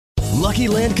Lucky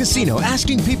Land Casino,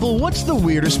 asking people, what's the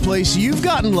weirdest place you've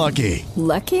gotten lucky?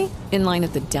 Lucky? In line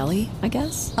at the deli, I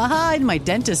guess? Aha, in my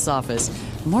dentist's office.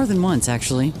 More than once,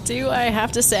 actually. Do I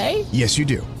have to say? Yes, you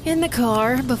do. In the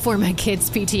car before my kids'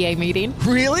 PTA meeting.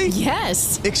 Really?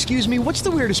 Yes. Excuse me, what's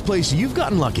the weirdest place you've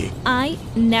gotten lucky? I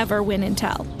never win and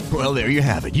tell. Well, there you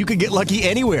have it. You can get lucky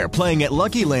anywhere, playing at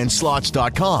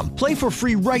LuckyLandSlots.com. Play for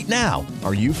free right now.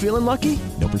 Are you feeling lucky?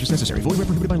 No purchase necessary. Void where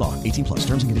prohibited by law. 18 plus.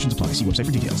 Terms and conditions apply. See website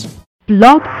for details.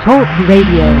 Blog Talk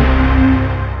Radio.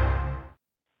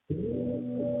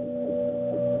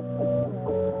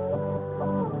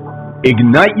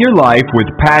 Ignite your life with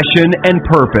passion and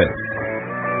purpose.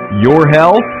 Your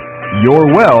health,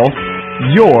 your wealth,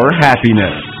 your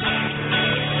happiness.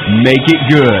 Make it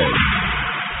good.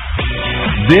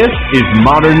 This is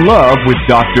Modern Love with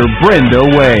Dr. Brenda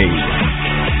Wade.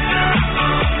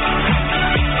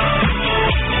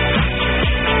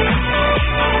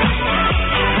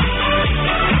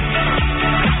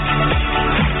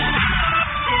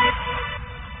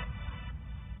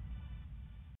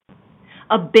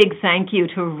 A big thank you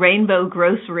to Rainbow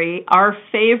Grocery, our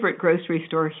favorite grocery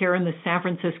store here in the San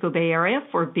Francisco Bay Area,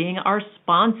 for being our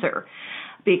sponsor,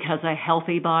 because a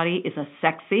healthy body is a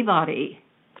sexy body.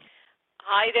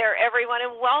 Hi there, everyone,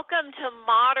 and welcome to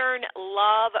Modern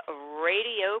Love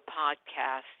Radio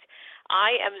Podcast.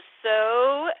 I am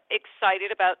so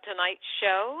excited about tonight's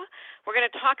show. We're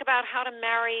going to talk about how to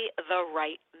marry the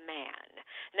right man.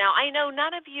 Now, I know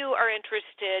none of you are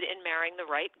interested in marrying the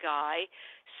right guy.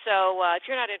 So if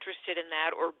you're not interested in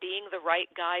that or being the right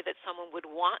guy that someone would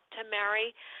want to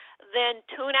marry, then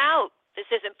tune out. This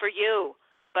isn't for you.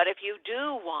 But if you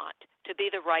do want to be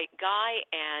the right guy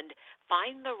and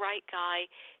find the right guy,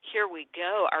 here we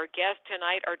go. Our guests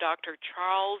tonight are Dr.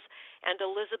 Charles and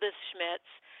Elizabeth Schmitz.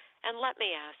 And let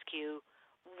me ask you,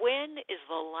 when is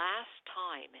the last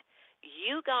time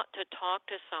you got to talk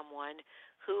to someone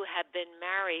who had been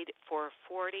married for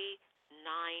 49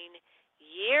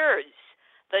 years?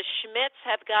 The Schmitz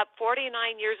have got 49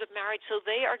 years of marriage, so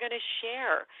they are going to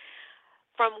share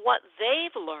from what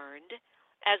they've learned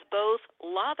as both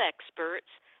love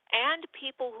experts and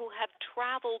people who have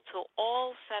traveled to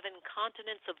all 7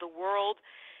 continents of the world.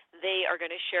 They are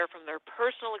going to share from their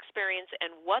personal experience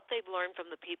and what they've learned from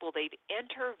the people they've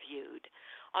interviewed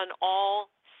on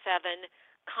all 7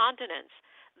 continents.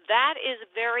 That is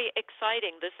very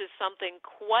exciting. This is something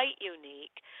quite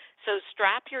unique. So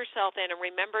strap yourself in, and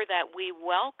remember that we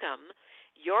welcome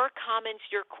your comments,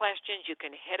 your questions. You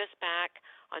can hit us back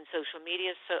on social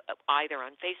media, so either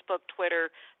on Facebook,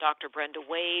 Twitter, Dr. Brenda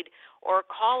Wade, or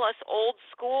call us old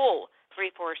school,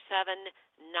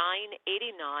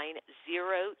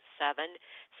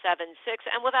 347-989-0776.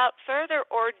 And without further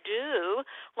ado,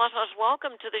 let us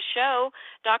welcome to the show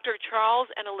Dr.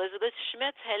 Charles and Elizabeth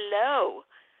Schmitz. Hello.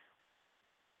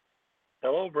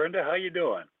 Hello, Brenda. How you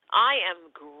doing? I am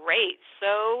great.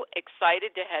 So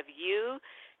excited to have you,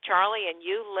 Charlie, and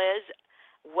you, Liz.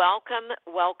 Welcome,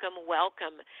 welcome,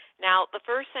 welcome. Now, the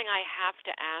first thing I have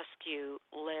to ask you,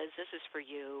 Liz, this is for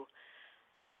you.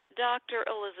 Dr.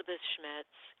 Elizabeth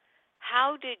Schmitz,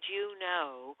 how did you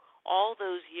know all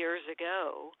those years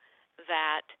ago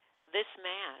that this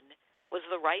man was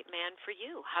the right man for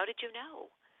you? How did you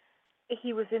know?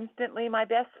 He was instantly my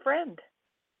best friend.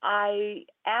 I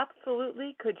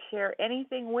absolutely could share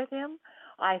anything with him.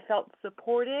 I felt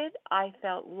supported. I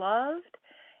felt loved.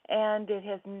 And it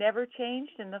has never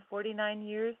changed in the 49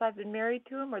 years I've been married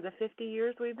to him or the 50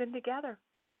 years we've been together.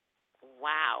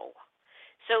 Wow.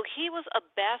 So he was a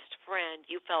best friend.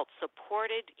 You felt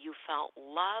supported. You felt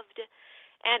loved.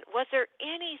 And was there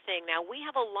anything, now we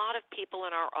have a lot of people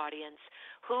in our audience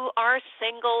who are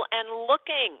single and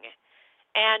looking.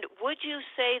 And would you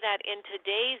say that in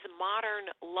today's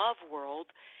modern love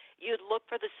world, you'd look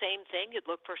for the same thing? You'd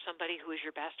look for somebody who is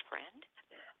your best friend?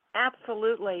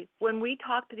 Absolutely. When we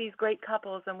talk to these great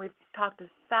couples, and we've talked to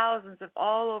thousands of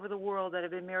all over the world that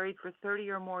have been married for 30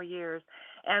 or more years,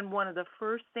 and one of the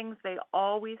first things they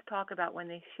always talk about when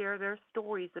they share their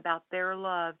stories about their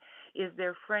love is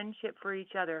their friendship for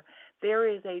each other. There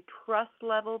is a trust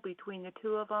level between the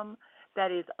two of them that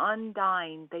is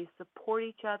undying. They support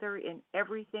each other in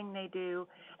everything they do,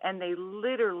 and they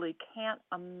literally can't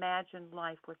imagine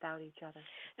life without each other.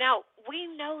 Now, we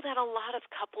know that a lot of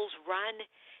couples run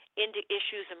into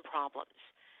issues and problems.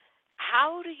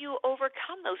 How do you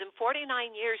overcome those? In 49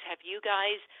 years, have you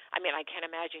guys, I mean, I can't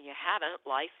imagine you haven't.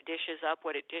 Life dishes up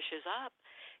what it dishes up.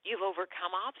 You've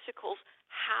overcome obstacles.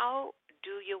 How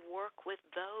do you work with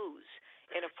those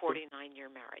in a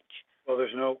 49-year marriage? Well,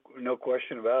 there's no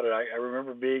question about it. I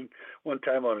remember being one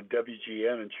time on a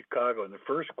WGN in Chicago, and the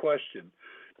first question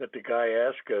that the guy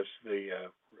asked us, the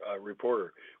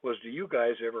reporter, was, do you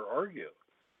guys ever argue?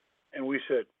 And we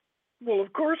said, well,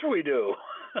 of course we do.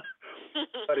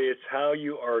 But it's how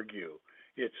you argue.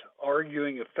 It's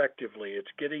arguing effectively. It's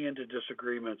getting into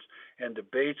disagreements and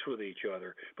debates with each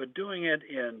other, but doing it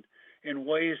in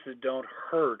ways that don't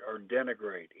hurt or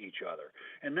denigrate each other.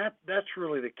 And that's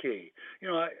really the key. You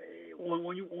know,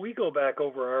 when we go back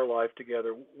over our life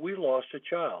together, we lost a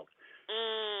child.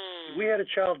 We had a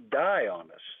child die on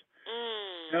us.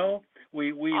 You know,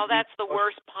 that's the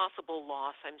worst possible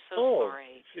loss. I'm so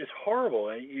sorry. It's horrible.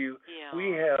 And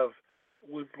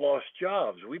we've lost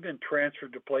jobs. We've been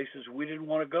transferred to places we didn't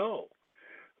want to go.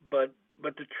 But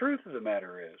the truth of the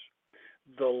matter is,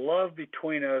 the love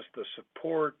between us, the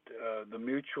support, the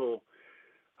mutual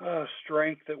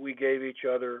strength that we gave each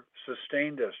other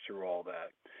sustained us through all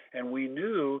that. And we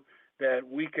knew that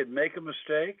we could make a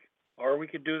mistake or we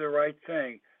could do the right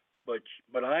thing,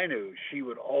 but I knew she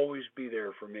would always be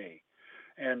there for me.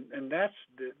 And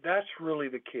that's really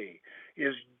the key,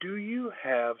 is do you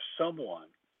have someone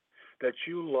that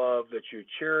you love, that you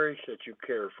cherish, that you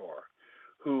care for,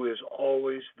 who is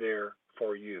always there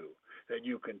for you, that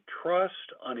you can trust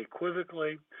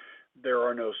unequivocally? There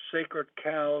are no sacred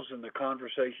cows in the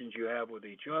conversations you have with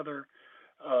each other,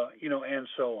 and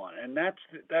so on. And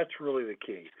that's really the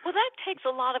key. Well, that takes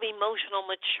a lot of emotional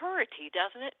maturity,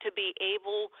 doesn't it, to be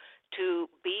able to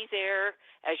be there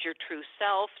as your true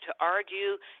self, to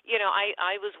argue. You know,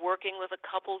 I was working with a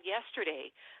couple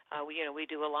yesterday. We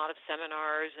do a lot of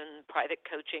seminars and private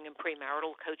coaching and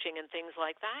premarital coaching and things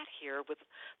like that here with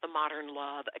the Modern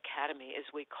Love Academy, as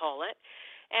we call it.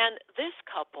 And this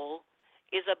couple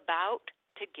is about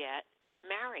to get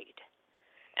married.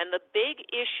 And the big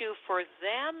issue for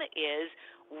them is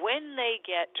when they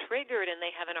get triggered and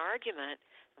they have an argument,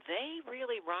 they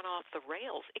really run off the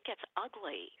rails. It gets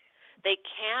ugly. They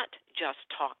can't just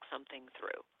talk something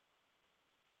through.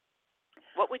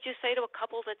 What would you say to a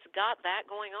couple that's got that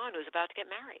going on, who's about to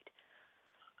get married?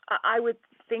 I would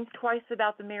think twice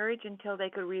about the marriage until they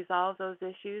could resolve those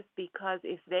issues, because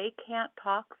if they can't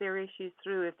talk their issues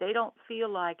through, if they don't feel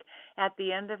like at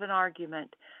the end of an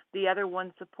argument the other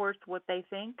one supports what they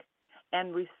think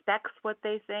and respects what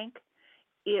they think,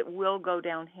 it will go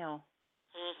downhill.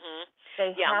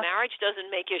 Mm-hmm. Marriage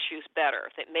doesn't make issues better.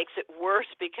 It makes it worse,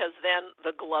 because then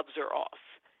the gloves are off.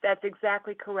 That's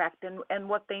exactly correct. And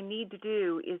what they need to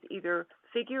do is either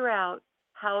figure out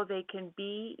how they can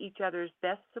be each other's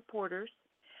best supporters,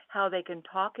 how they can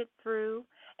talk it through,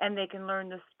 and they can learn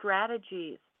the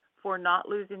strategies for not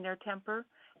losing their temper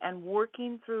and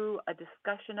working through a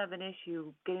discussion of an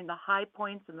issue, getting the high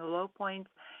points and the low points,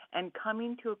 and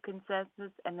coming to a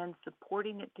consensus and then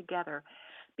supporting it together.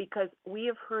 Because we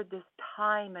have heard this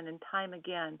time and time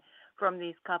again from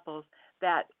these couples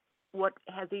that what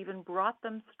has even brought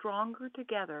them stronger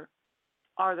together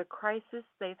are the crises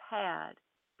they've had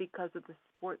because of the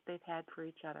support they've had for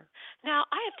each other. Now,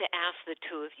 I have to ask the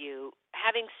two of you,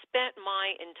 having spent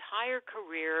my entire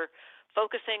career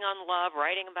focusing on love,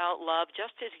 writing about love,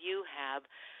 just as you have,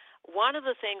 one of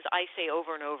the things I say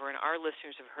over and over, and our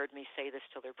listeners have heard me say this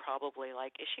till they're probably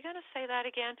like, is she going to say that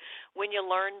again? When you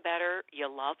learn better, you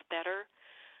love better.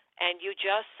 And you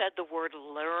just said the word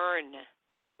learn,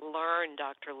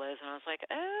 Dr. Liz. And I was like,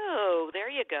 oh, there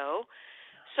you go.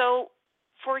 So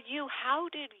for you, how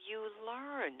did you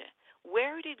learn?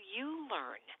 Where did you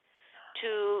learn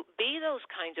to be those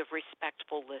kinds of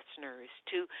respectful listeners,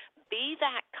 to be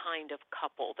that kind of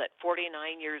couple that 49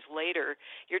 years later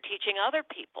you're teaching other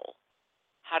people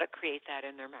how to create that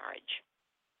in their marriage?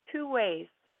 Two ways.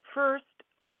 First,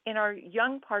 in our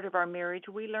young part of our marriage,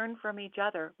 we learned from each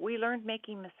other. We learned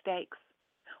making mistakes.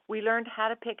 We learned how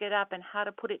to pick it up and how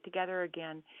to put it together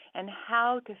again and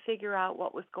how to figure out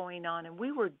what was going on. And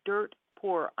we were dirt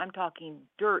poor. I'm talking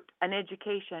dirt, an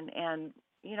education. And,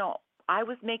 I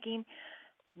was making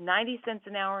 90 cents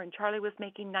an hour and Charlie was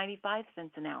making 95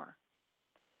 cents an hour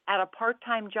at a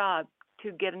part-time job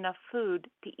to get enough food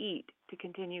to eat to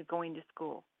continue going to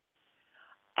school.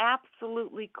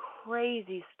 Absolutely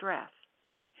crazy stress.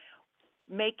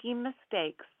 Making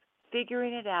mistakes,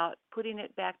 figuring it out, putting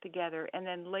it back together. And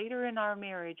then later in our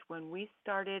marriage, when we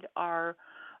started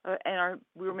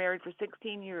we were married for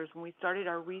 16 years, when we started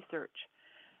our research,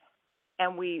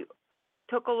 and we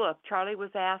took a look. Charlie was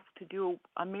asked to do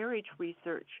a marriage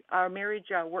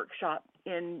workshop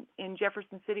in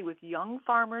Jefferson City with young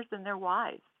farmers and their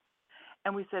wives.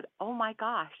 And we said, oh my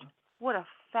gosh, what a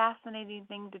fascinating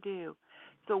thing to do.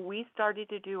 So we started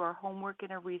to do our homework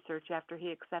and our research after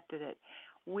he accepted it.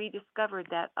 We discovered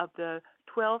that of the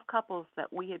 12 couples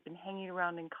that we had been hanging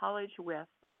around in college with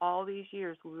all these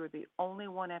years, we were the only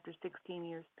one after 16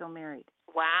 years still married.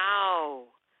 Wow.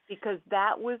 because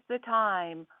that was the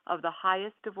time of the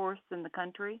highest divorce in the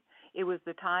country. It was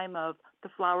the time of the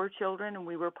flower children, and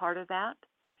we were part of that,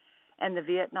 and the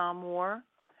Vietnam War.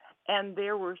 And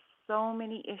there were so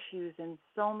many issues and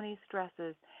so many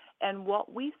stresses. And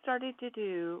what we started to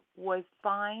do was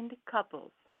find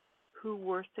couples who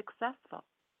were successful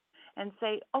and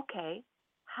say, okay,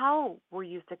 how were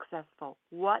you successful?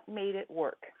 What made it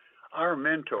work? Our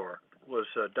mentor was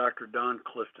Dr. Don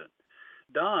Clifton.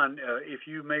 Don, if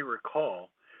you may recall,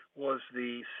 was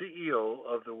the CEO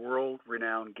of the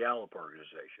world-renowned Gallup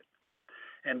organization.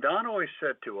 And Don always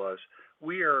said to us,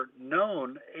 we are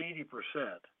known 80%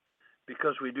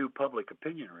 because we do public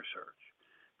opinion research.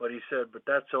 But he said, but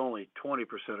that's only 20%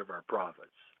 of our profits.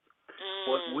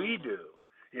 What we do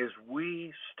is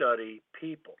we study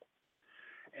people.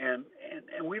 And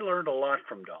we learned a lot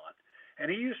from Don. And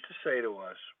he used to say to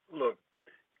us, look,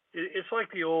 it's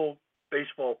like the old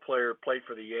baseball player, played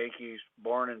for the Yankees,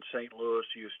 born in St. Louis,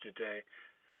 used to say,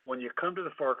 when you come to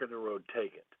the fork of the road,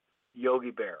 take it.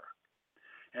 Yogi Berra.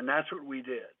 And that's what we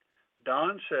did.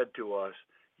 Don said to us,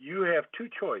 you have two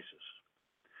choices.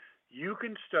 You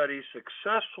can study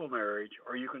successful marriage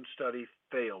or you can study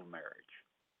failed marriage.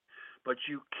 But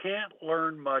you can't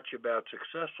learn much about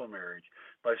successful marriage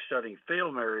by studying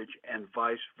failed marriage and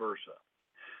vice versa.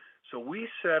 So we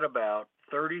set about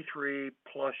 33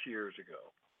 plus years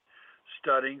ago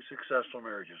studying successful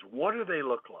marriages. What do they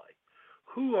look like?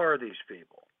 Who are these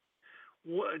people?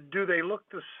 Do they look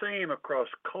the same across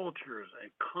cultures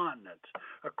and continents,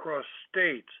 across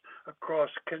states, across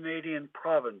Canadian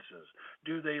provinces?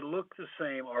 Do they look the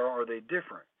same or are they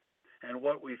different? And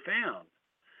what we found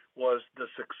was the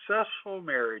successful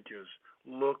marriages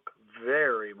look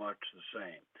very much the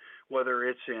same, whether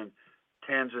it's in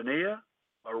Tanzania,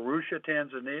 Arusha,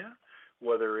 Tanzania,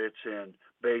 whether it's in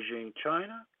Beijing,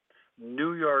 China,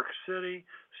 New York City,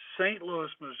 St. Louis,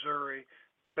 Missouri,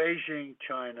 Beijing,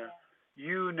 China,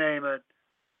 you name it,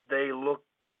 they look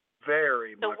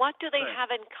very much. So what do they the same. have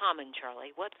in common,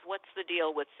 Charlie? What's the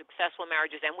deal with successful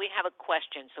marriages? And we have a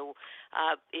question. So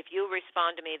if you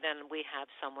respond to me, then we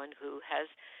have someone who has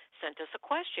sent us a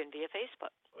question via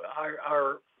Facebook.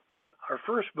 Our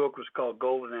first book was called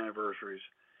Golden Anniversaries,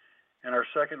 and our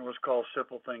second was called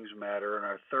Simple Things Matter, and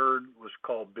our third was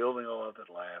called Building a Love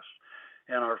That Lasts,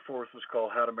 and our fourth was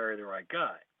called How to Marry the Right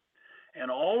Guy.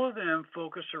 And all of them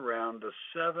focus around the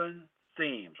 7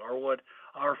 themes, or what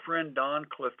our friend Don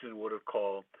Clifton would have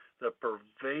called the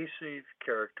pervasive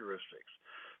characteristics.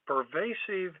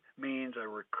 Pervasive means a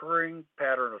recurring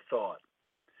pattern of thought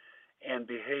and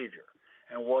behavior.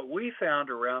 And what we found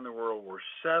around the world were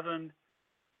 7,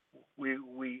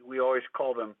 we always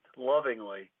call them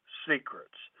lovingly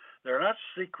secrets. They're not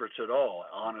secrets at all,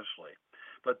 honestly,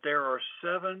 but there are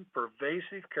 7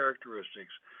 pervasive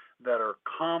characteristics that are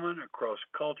common across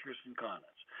cultures and continents.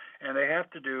 And they have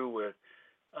to do with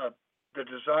the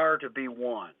desire to be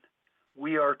one.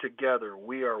 We are together.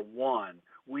 We are one.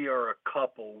 We are a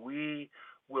couple. We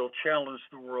will challenge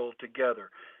the world together.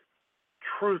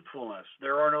 Truthfulness.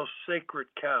 There are no sacred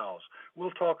cows.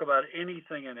 We'll talk about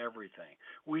anything and everything.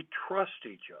 We trust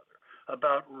each other.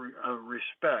 About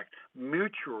respect,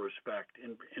 mutual respect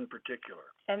in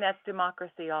particular. And that's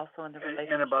democracy also in the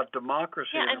relationship. And about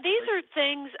democracy. Yeah, and these are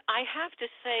things I have to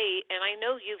say, and I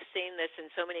know you've seen this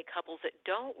in so many couples that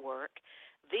don't work,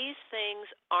 these things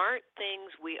aren't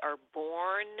things we are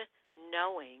born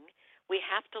knowing. We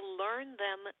have to learn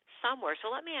them somewhere. So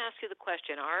let me ask you the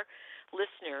question. Our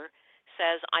listener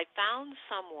says, I found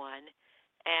someone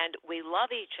and we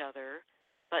love each other,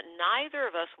 but neither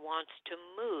of us wants to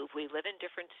move. We live in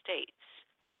different states.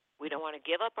 We don't want to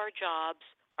give up our jobs,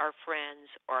 our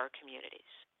friends, or our communities.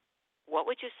 What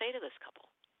would you say to this couple?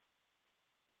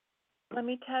 Let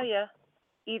me tell you,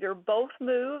 either both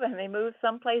move and they move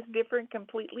someplace different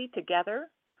completely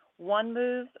together, one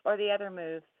moves or the other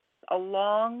moves. A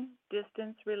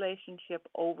long-distance relationship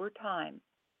over time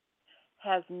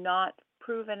has not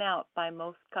proven out by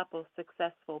most couples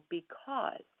successful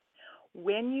because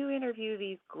when you interview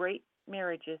these great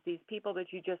marriages, these people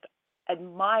that you just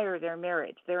admire their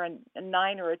marriage, they're a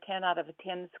 9 or a 10 out of a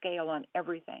 10 scale on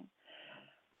everything,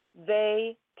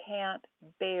 they can't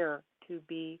bear to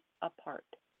be apart.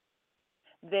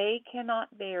 They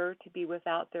cannot bear to be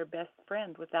without their best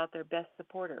friend, without their best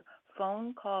supporter.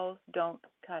 Phone calls don't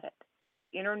cut it.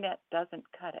 Internet doesn't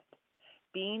cut it.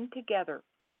 Being together,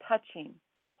 touching,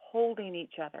 holding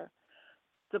each other,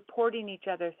 supporting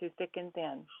each other through thick and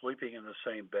thin. Sleeping in the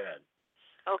same bed.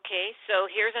 Okay,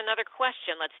 so here's another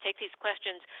question. Let's take these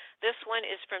questions. This one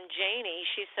is from Janie.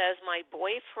 She says, my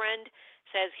boyfriend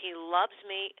says he loves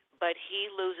me, but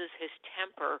he loses his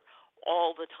temper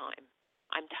all the time.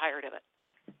 I'm tired of it.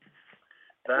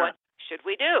 What should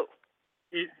we do?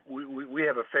 We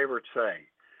have a favorite saying: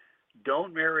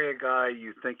 don't marry a guy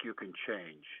you think you can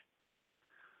change.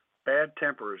 Bad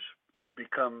tempers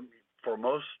become, for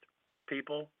most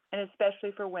people, and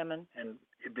especially for women, and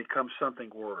it becomes something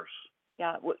worse.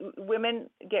 Yeah, women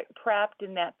get trapped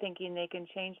in that thinking they can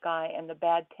change guy, and the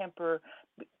bad temper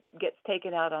gets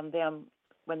taken out on them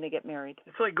when they get married.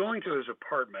 It's like going to his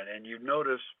apartment and you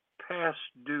notice past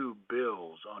due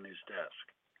bills on his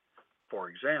desk, for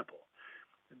example.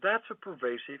 That's a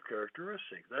pervasive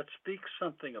characteristic. That speaks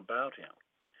something about him.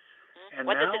 And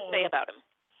what does it say about him?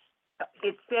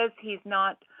 It says he's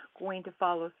not going to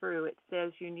follow through. It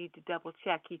says you need to double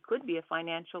check. He could be a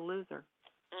financial loser.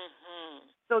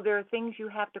 So there are things you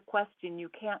have to question. You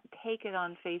can't take it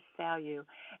on face value.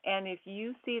 And if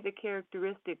you see the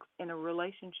characteristics in a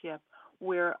relationship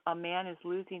where a man is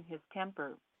losing his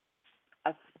temper,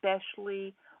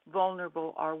 especially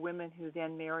vulnerable are women who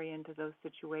then marry into those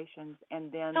situations. And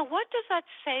then, so what does that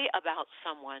say about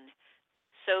someone?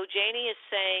 So Janie is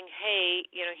saying, hey,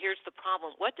 here's the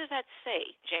problem. What does that say?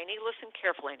 Janie, listen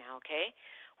carefully now, okay?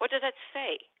 What does that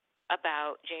say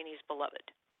about Janie's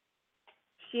beloved?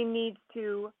 She needs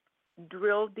to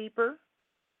drill deeper.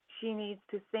 She needs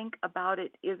to think about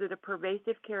it. Is it a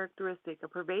pervasive characteristic? A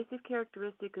pervasive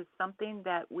characteristic is something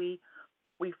that we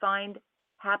find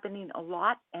happening a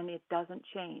lot, and it doesn't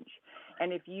change.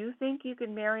 And if you think you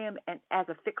can marry him as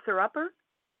a fixer-upper,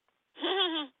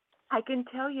 I can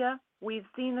tell you, we've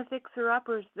seen the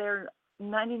fixer-uppers. They're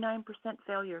 99%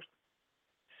 failures.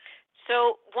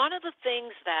 So one of the things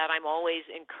that I'm always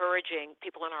encouraging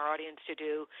people in our audience to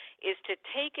do is to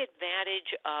take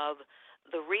advantage of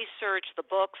the research, the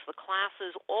books, the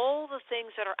classes, all the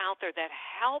things that are out there that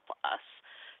help us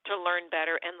to learn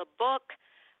better. And the book,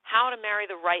 How to Marry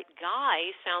the Right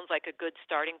Guy, sounds like a good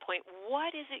starting point.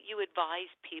 What is it you advise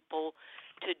people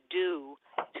to do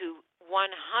to 100%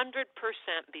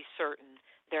 be certain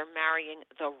they're marrying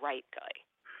the right guy?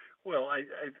 Well,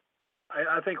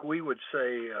 I think we would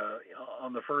say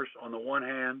on the one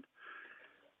hand,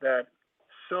 that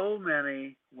so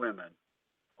many women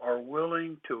are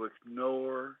willing to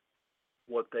ignore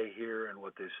what they hear and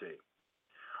what they see.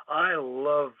 I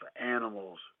love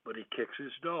animals, but he kicks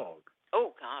his dog.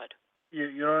 Oh, God.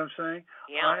 You know what I'm saying?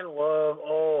 Yeah.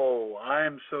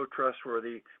 I'm so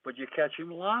trustworthy, but you catch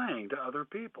him lying to other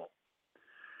people.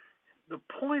 The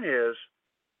point is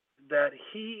that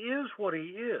he is what he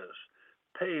is.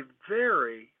 Pay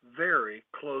very, very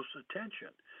close attention.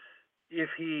 If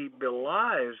he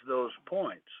belies those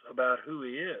points about who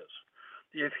he is,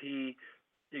 if he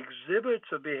exhibits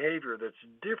a behavior that's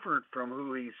different from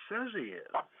who he says he is,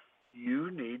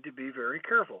 you need to be very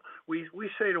careful. We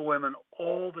say to women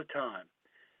all the time,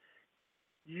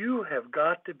 you have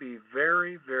got to be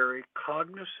very, very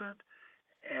cognizant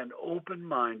and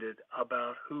open-minded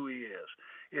about who he is.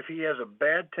 If he has a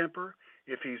bad temper,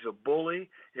 if he's a bully,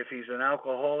 if he's an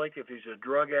alcoholic, if he's a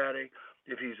drug addict,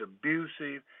 if he's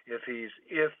abusive, if,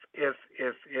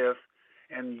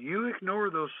 and you ignore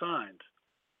those signs,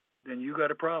 then you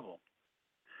got a problem.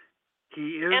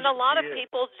 He is. And a lot of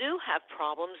people do have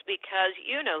problems because,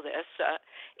 you know this,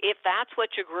 if that's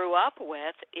what you grew up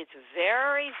with, it's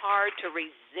very hard to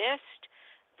resist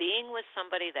being with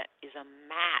somebody that is a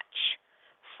match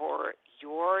for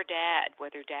your dad,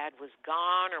 whether dad was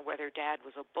gone or whether dad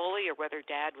was a bully or whether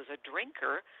dad was a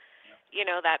drinker. Yeah. You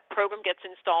know, that program gets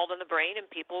installed in the brain and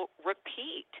people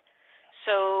repeat.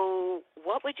 So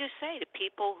what would you say to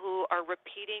people who are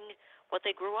repeating what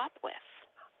they grew up with?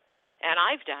 And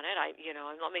I've done it.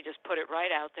 Let me just put it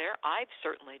right out there. I've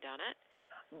certainly done it.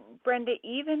 Brenda,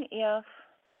 even if,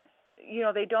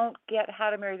 they don't get How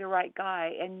to Marry the Right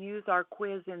Guy and use our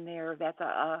quiz in there, that's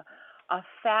a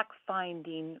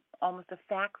fact-finding, almost a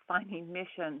fact-finding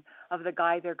mission of the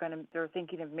guy they're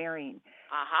thinking of marrying.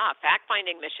 Aha,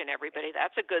 fact-finding mission, everybody.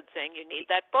 That's a good thing. You need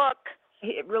that book.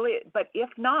 It really, but if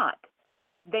not,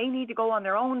 they need to go on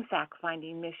their own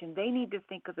fact-finding mission. They need to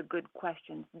think of the good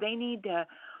questions. They need to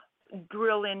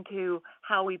drill into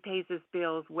how he pays his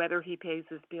bills, whether he pays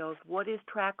his bills, what his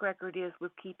track record is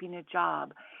with keeping a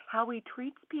job, how he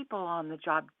treats people on the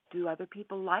job. Do other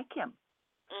people like him?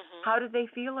 Mm-hmm. How do they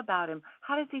feel about him?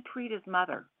 How does he treat his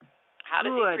mother? How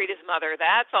does he treat his mother?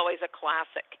 That's always a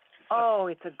classic. Oh,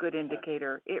 it's a good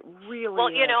indicator. It really Well,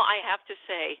 is. I have to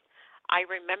say, I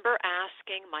remember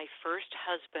asking my first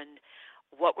husband,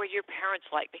 what were your parents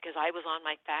like? Because I was on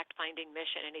my fact-finding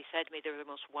mission, and he said to me, they're the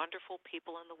most wonderful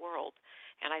people in the world.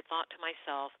 And I thought to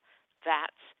myself,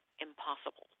 that's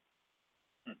impossible.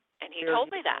 And he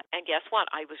told me that. And guess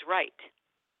what? I was right.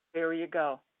 There you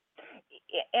go.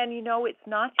 And, it's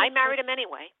not just... I married him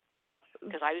anyway.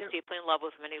 because I was deeply in love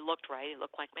with him, and he looked right. He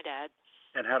looked like my dad.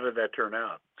 And how did that turn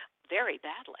out? Very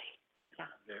badly.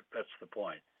 Yeah. That's the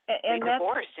point. And we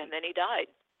divorced, and then he died.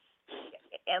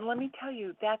 And let me tell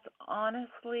you, that's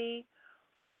honestly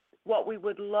what we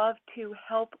would love to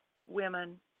help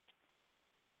women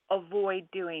avoid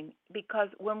doing, because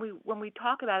when we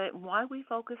talk about it and why we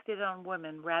focused it on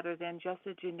women rather than just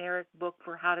a generic book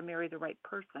for how to marry the right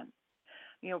person.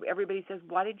 Everybody says,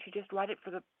 why didn't you just write it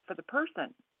for the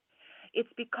person?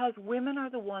 It's because women are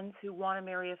the ones who want to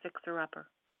marry a fixer-upper.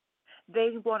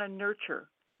 They want to nurture.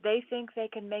 They think they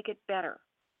can make it better.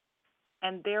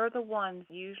 And they're the ones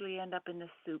who usually end up in the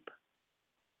soup.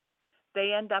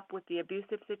 They end up with the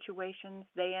abusive situations.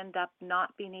 They end up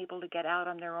not being able to get out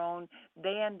on their own.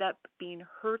 They end up being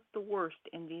hurt the worst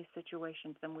in these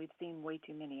situations, and we've seen way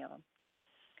too many of them.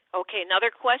 Okay,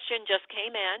 another question just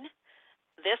came in.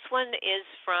 This one is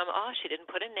from, she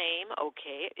didn't put a name.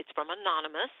 Okay, it's from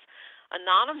Anonymous.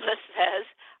 Anonymous says,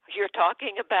 you're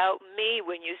talking about me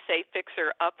when you say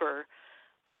fixer-upper.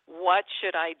 What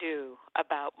should I do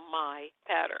about my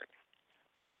pattern?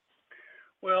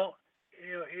 Well,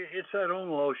 it's that old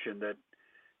notion that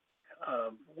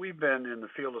we've been in the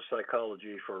field of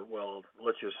psychology for,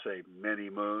 let's just say many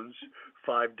moons,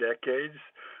 5 decades.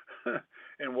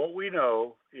 And what we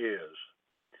know is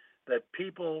that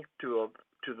people,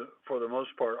 for the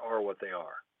most part, are what they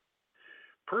are.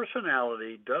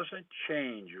 Personality doesn't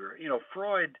change.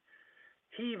 Freud,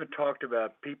 he even talked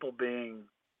about people being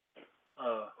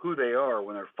who they are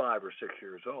when they're 5 or 6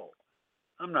 years old.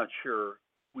 I'm not sure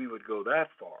we would go that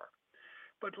far.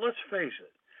 But let's face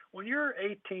it, when you're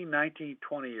 18, 19,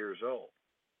 20 years old,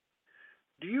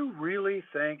 do you really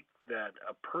think that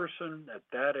a person at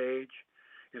that age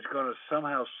is going to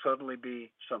somehow suddenly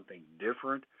be something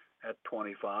different at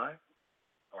 25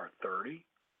 or 30?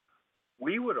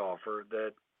 We would offer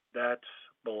that that's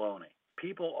baloney.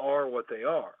 People are what they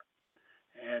are.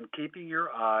 And keeping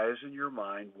your eyes and your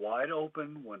mind wide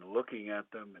open when looking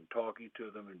at them and talking to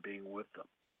them and being with them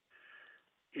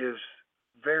is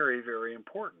very, very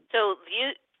important. So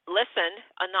listen,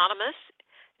 Anonymous,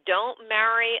 don't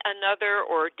marry another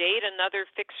or date another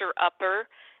fixer-upper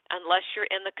unless you're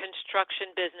in the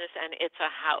construction business and it's a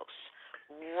house.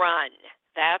 Run.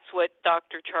 That's what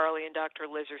Dr. Charlie and Dr.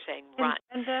 Liz are saying, run.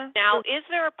 Now, is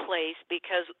there a place,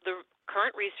 because the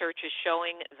current research is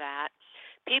showing that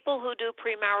people who do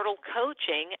premarital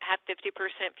coaching have 50%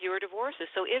 fewer divorces.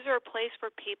 So is there a place for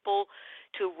people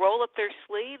to roll up their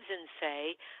sleeves and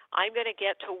say, I'm going to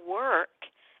get to work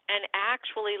and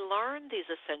actually learn these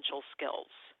essential skills?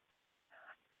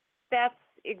 That's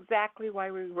exactly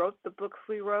why we wrote the books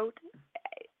we wrote.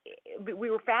 We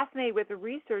were fascinated with the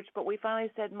research, but we finally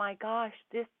said, my gosh,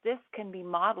 this can be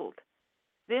modeled.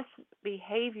 This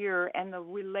behavior and the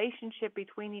relationship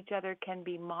between each other can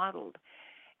be modeled.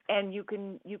 And you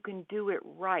can do it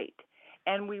right.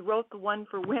 And we wrote the one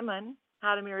for women,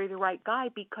 How to Marry the Right Guy,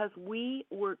 because we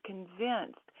were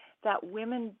convinced that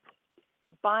women,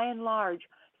 by and large,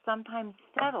 sometimes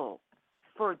settle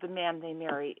for the man they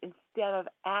marry instead of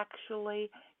actually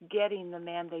getting the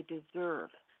man they deserve.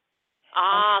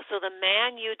 So the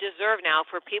man you deserve. Now,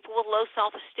 for people with low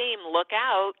self-esteem, look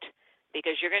out,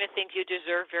 because you're going to think you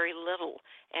deserve very little.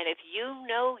 And if you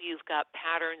know you've got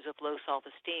patterns of low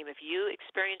self-esteem, if you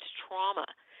experience trauma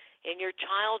in your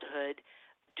childhood,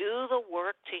 do the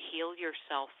work to heal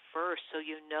yourself first so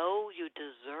you know you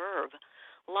deserve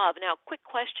love. Now, quick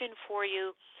question for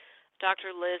you,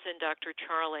 Dr. Liz and Dr.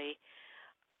 Charlie.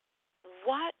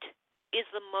 What is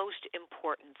the most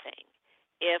important thing?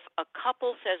 If a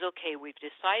couple says, okay, we've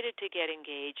decided to get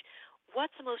engaged,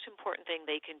 what's the most important thing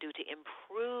they can do to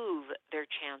improve their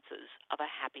chances of a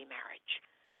happy marriage?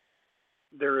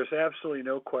 There is absolutely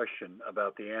no question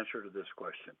about the answer to this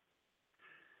question.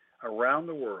 Around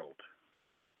the world,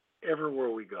 everywhere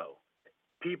we go,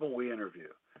 people we interview,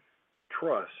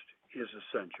 trust is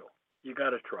essential. You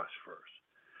got to trust first.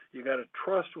 You got to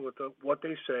trust what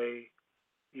they say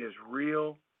is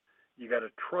real. You got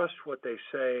to trust what they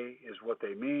say is what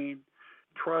they mean.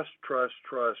 Trust. Trust.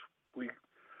 I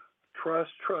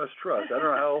don't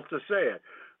know how else to say it.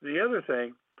 The other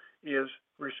thing is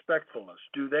respectfulness.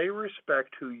 Do they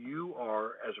respect who you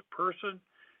are as a person,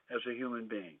 as a human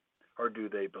being? Or do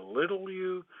they belittle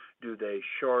you? Do they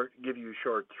give you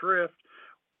short shrift?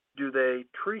 Do they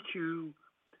treat you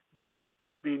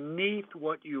beneath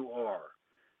what you are?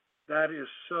 That is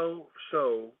so,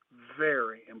 so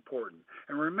very important.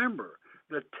 And remember,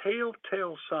 the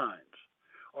telltale signs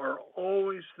are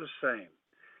always the same.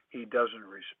 He doesn't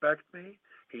respect me.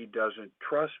 He doesn't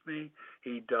trust me.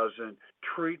 He doesn't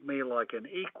treat me like an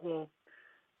equal,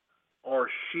 or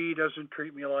she doesn't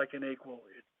treat me like an equal.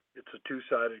 It's a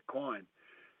two-sided coin.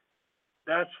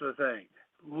 That's the thing.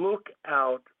 Look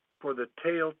out for the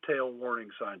telltale warning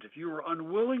signs. If you are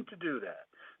unwilling to do that,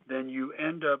 then you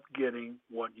end up getting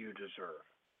what you deserve.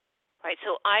 Right,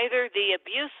 so either the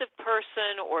abusive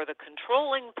person or the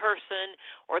controlling person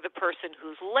or the person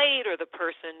who's late or the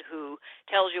person who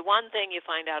tells you one thing, you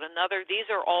find out another, these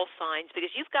are all signs,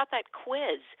 because you've got that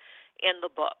quiz in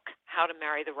the book, How to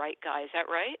Marry the Right Guy. Is that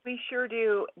right? We sure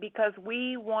do, because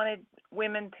we wanted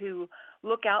women to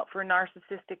look out for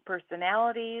narcissistic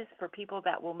personalities, for people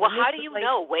that will manipulate. Well, how do you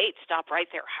know? Wait, stop right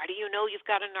there. How do you know you've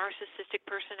got a narcissistic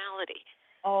personality?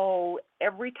 Oh,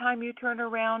 every time you turn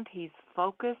around, he's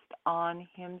focused on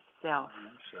himself.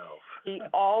 He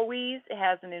always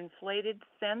has an inflated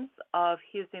sense of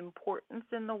his importance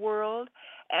in the world,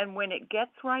 and when it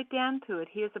gets right down to it,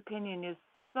 his opinion is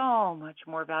so much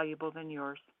more valuable than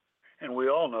yours. And we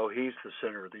all know he's the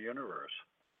center of the universe.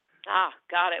 Ah,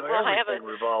 got it. So well, everything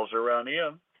revolves around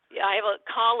him. Yeah, I have a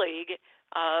colleague,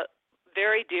 a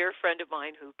very dear friend of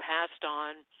mine who passed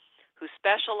on, who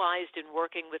specialized in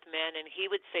working with men, and he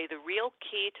would say the real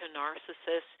key to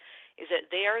narcissists is that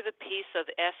they are the piece of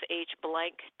SH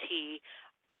blank T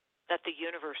that the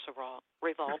universe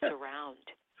revolves around.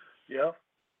 Yeah.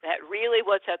 That really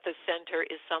what's at the center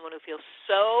is someone who feels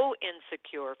so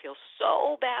insecure, feels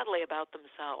so badly about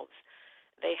themselves,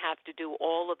 they have to do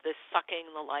all of this sucking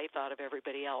the life out of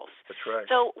everybody else. That's right.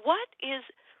 So what is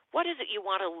it you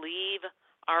want to leave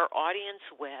our audience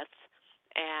with?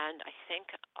 And I think,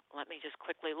 let me just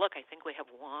quickly look. I think we have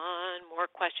one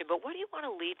more question. But what do you want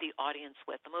to leave the audience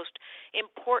with, the most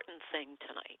important thing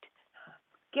tonight?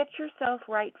 Get yourself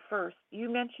right first. You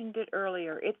mentioned it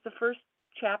earlier. It's the first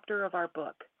chapter of our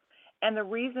book. And the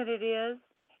reason it is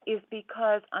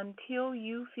because until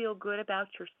you feel good about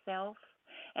yourself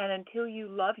and until you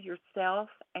love yourself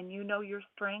and you know your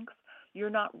strengths, you're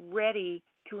not ready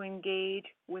to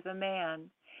engage with a man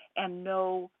and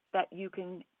know that you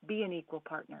can be an equal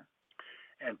partner.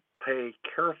 And pay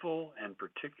careful and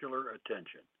particular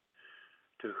attention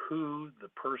to who the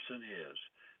person is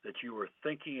that you are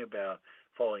thinking about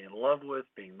falling in love with,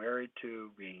 being married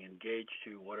to, being engaged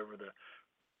to, whatever the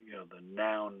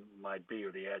noun might be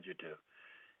or the adjective.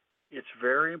 It's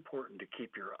very important to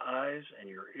keep your eyes and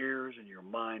your ears and your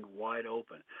mind wide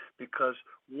open, because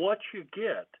what you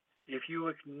get if you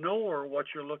ignore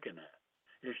what you're looking at,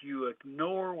 if you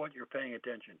ignore what you're paying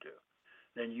attention to,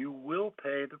 then you will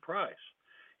pay the price.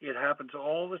 It happens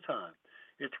all the time.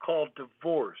 It's called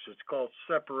divorce. It's called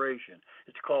separation.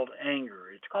 It's called anger.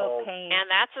 It's called pain. And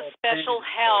that's a special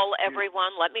hell,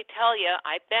 everyone. Let me tell you,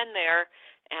 I've been there,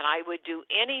 and I would do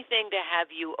anything to have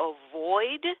you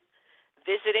avoid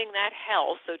visiting that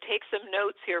hell. So take some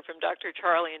notes here from Dr.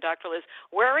 Charlie and Dr. Liz.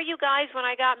 Where are you guys when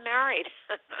I got married?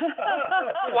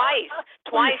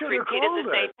 Twice repeated the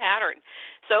same pattern.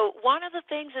 So one of the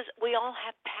things is we all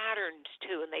have patterns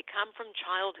too, and they come from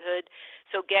childhood.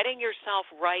 So getting yourself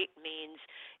right means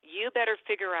you better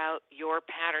figure out your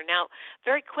pattern. Now,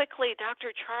 very quickly,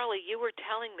 Dr. Charlie, you were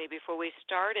telling me before we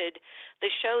started the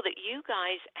show that you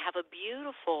guys have a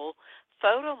beautiful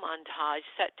photo montage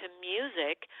set to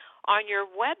music on your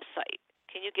website.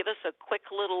 Can you give us a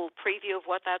quick little preview of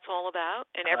what that's all about?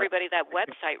 And everybody, that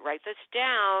website, write this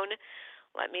down.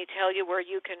 Let me tell you where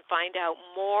you can find out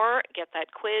more, get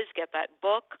that quiz, get that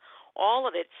book, all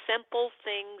of it,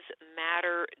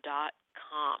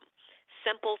 simplethingsmatter.com.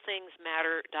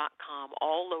 Simplethingsmatter.com,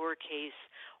 all lowercase,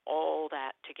 all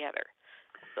that together.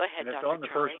 Go ahead, and it's Dr. on the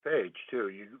Charlie. first page,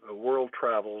 too. World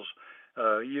Travels.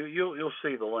 You'll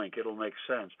see the link. It'll make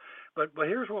sense. But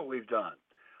here's what we've done.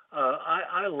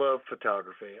 I love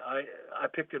photography. I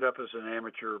picked it up as an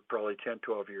amateur probably 10,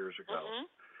 12 years ago.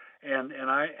 Mm-hmm. And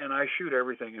I shoot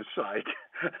everything in sight.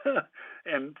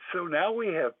 And so now we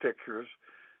have pictures.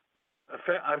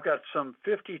 I've got some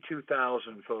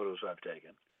 52,000 photos I've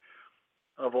taken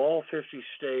of all 50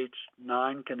 states,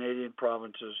 9 Canadian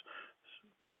provinces,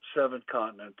 7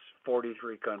 continents,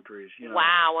 43 countries.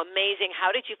 Wow, amazing.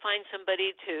 How did you find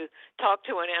somebody to talk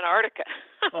to in Antarctica?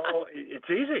 Oh, it's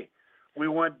easy.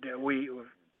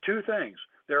 Two things.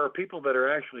 There are people that are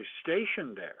actually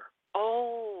stationed there.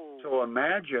 Oh. So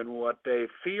imagine what they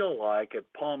feel like at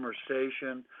Palmer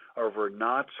Station or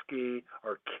Vernadsky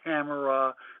or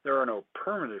Camera. There are no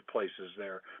permanent places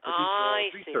there. But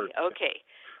I see. Okay.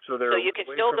 So you can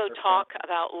still go talk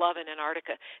about love in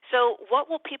Antarctica. So what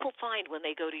will people find when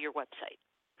they go to your website?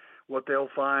 What they'll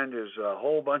find is a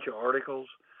whole bunch of articles,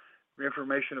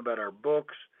 information about our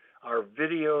books, our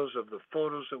videos of the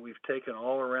photos that we've taken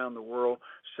all around the world,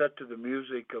 set to the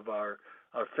music of our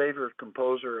favorite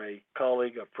composer, a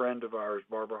colleague, a friend of ours,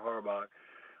 Barbara Harbach.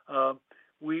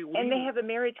 And they have a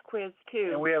marriage quiz,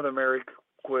 too. And we have the marriage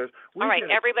quiz. All right,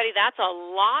 everybody, that's a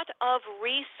lot of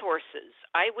resources.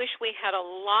 I wish we had a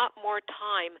lot more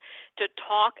time to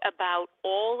talk about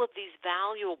all of these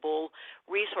valuable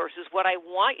resources. What I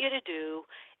want you to do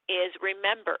is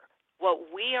remember,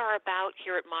 what we are about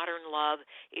here at Modern Love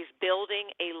is building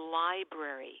a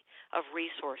library of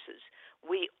resources.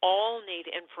 We all need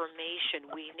information.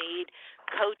 We need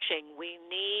coaching. We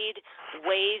need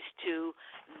ways to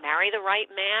marry the right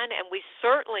man, and we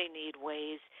certainly need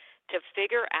ways to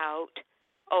figure out,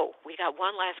 we got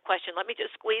one last question. Let me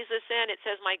just squeeze this in. It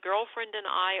says, my girlfriend and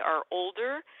I are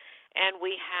older, and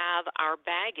we have our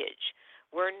baggage.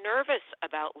 We're nervous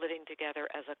about living together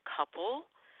as a couple.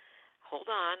 Hold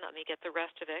on, let me get the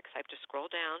rest of it because I have to scroll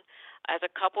down. As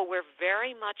a couple, we're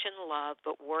very much in love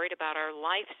but worried about our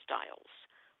lifestyles.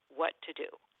 What to do?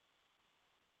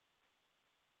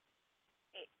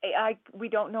 We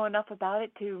don't know enough about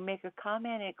it to make a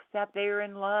comment, except they're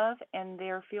in love and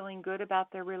they're feeling good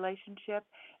about their relationship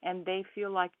and they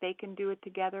feel like they can do it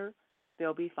together.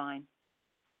 They'll be fine.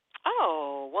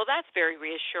 Oh, well, that's very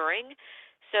reassuring.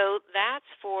 So that's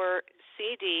for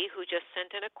CD, who just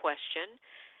sent in a question.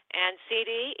 And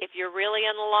CD, if you're really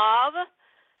in love,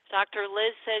 Dr.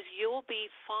 Liz says you'll be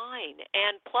fine.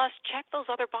 And plus, check those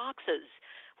other boxes.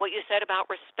 What you said about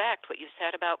respect, what you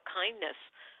said about kindness,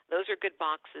 those are good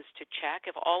boxes to check.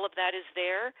 If all of that is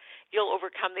there, you'll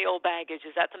overcome the old baggage.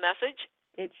 Is that the message?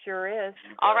 It sure is.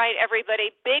 All right,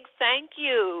 everybody, big thank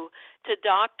you to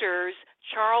Doctors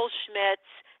Charles Schmitz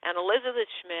and Elizabeth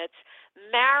Schmitz,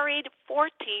 married 49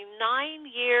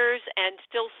 years and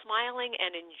still smiling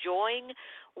and enjoying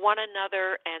one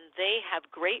another, and they have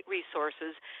great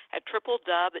resources at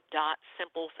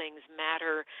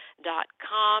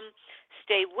www.simplethingsmatter.com.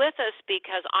 Stay with us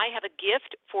because I have a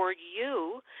gift for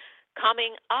you.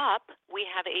 Coming up, we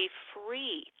have a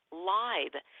free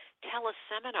live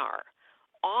teleseminar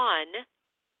on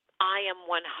I Am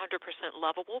 100%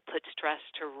 Lovable, Put Stress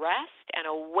to Rest, and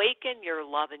Awaken Your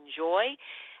Love and Joy.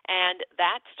 And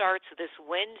that starts this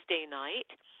Wednesday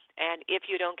night. And if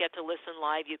you don't get to listen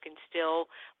live, you can still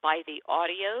buy the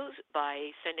audios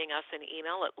by sending us an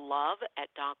email at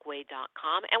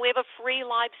love@docway.com. And we have a free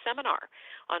live seminar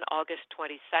on August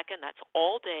 22nd. That's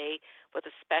all day with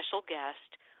a special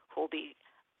guest who will be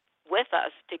with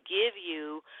us to give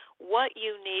you what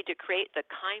you need to create the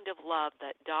kind of love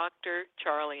that Dr.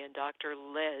 Charlie and Dr.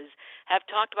 Liz have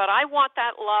talked about. I want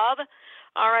that love.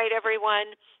 All right,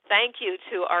 everyone. Thank you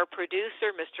to our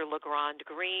producer, Mr. LeGrand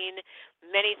Green.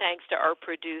 Many thanks to our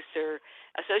producer,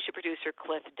 associate producer,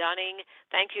 Cliff Dunning.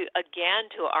 Thank you again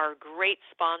to our great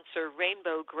sponsor,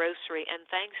 Rainbow Grocery, and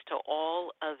thanks to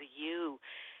all of you.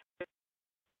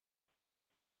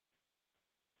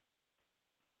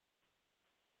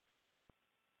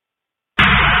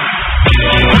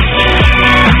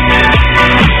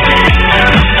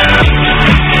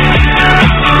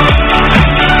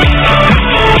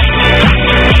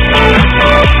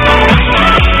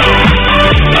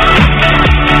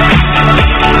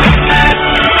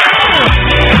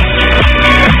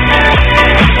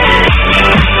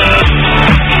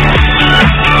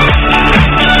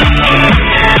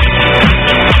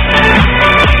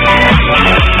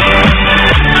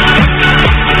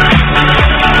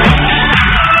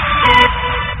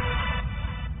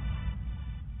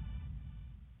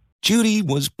 Judy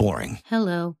was boring.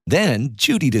 Hello. Then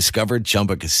Judy discovered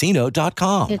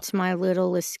ChumbaCasino.com. It's my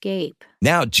little escape.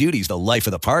 Now Judy's the life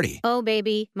of the party. Oh,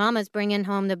 baby, mama's bringing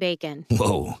home the bacon.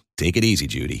 Whoa, take it easy,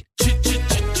 Judy.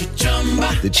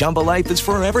 The Chumba life is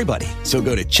for everybody. So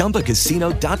go to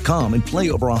ChumbaCasino.com and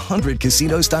play over 100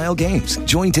 casino-style games.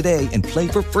 Join today and play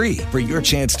for free for your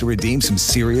chance to redeem some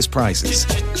serious prizes.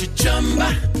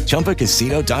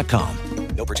 ChumbaCasino.com.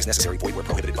 No purchase necessary. Void where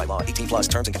prohibited by law. 18+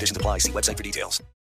 terms and conditions apply. See website for details.